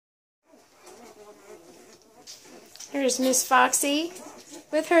Here's Miss Foxy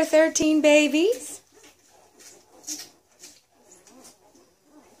with her 13 babies.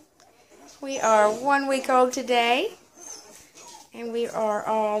 We are 1 week old today, and we are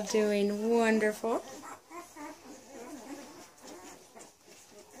all doing wonderful.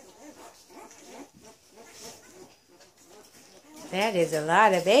 That is a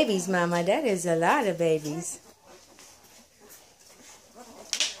lot of babies, Mama. That is a lot of babies.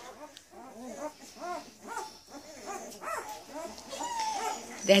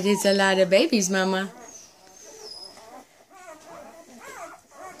 That is a lot of babies, Mama.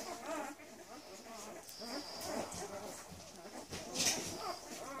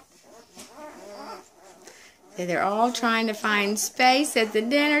 They're all trying to find space at the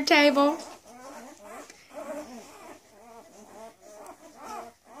dinner table.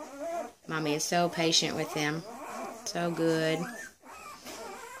 Mommy is so patient with them. So good.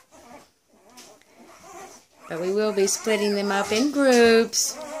 But we will be splitting them up in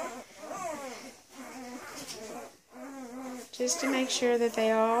groups, just to make sure that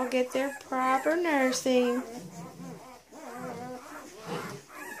they all get their proper nursing.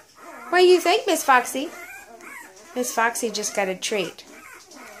 What do you think, Miss Foxy? Miss Foxy just got a treat.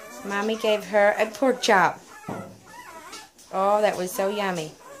 Mommy gave her a pork chop. Oh, that was so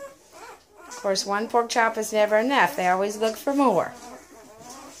yummy. Of course, one pork chop is never enough. They always look for more.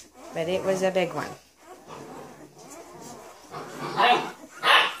 But it was a big one.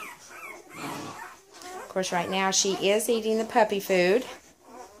 Of course, right now she is eating the puppy food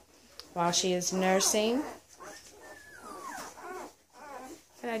while she is nursing.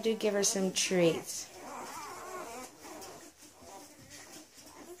 But I do give her some treats.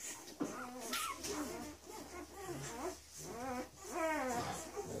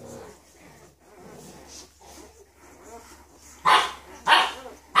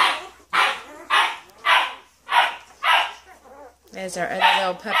 There's our other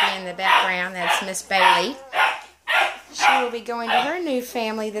little puppy in the background. That's Miss Bailey. She will be going to her new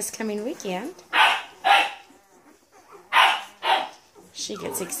family this coming weekend. She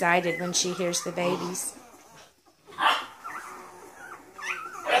gets excited when she hears the babies.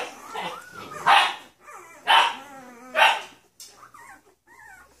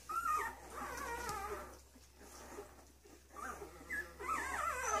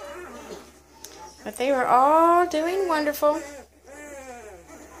 But they were all doing wonderful.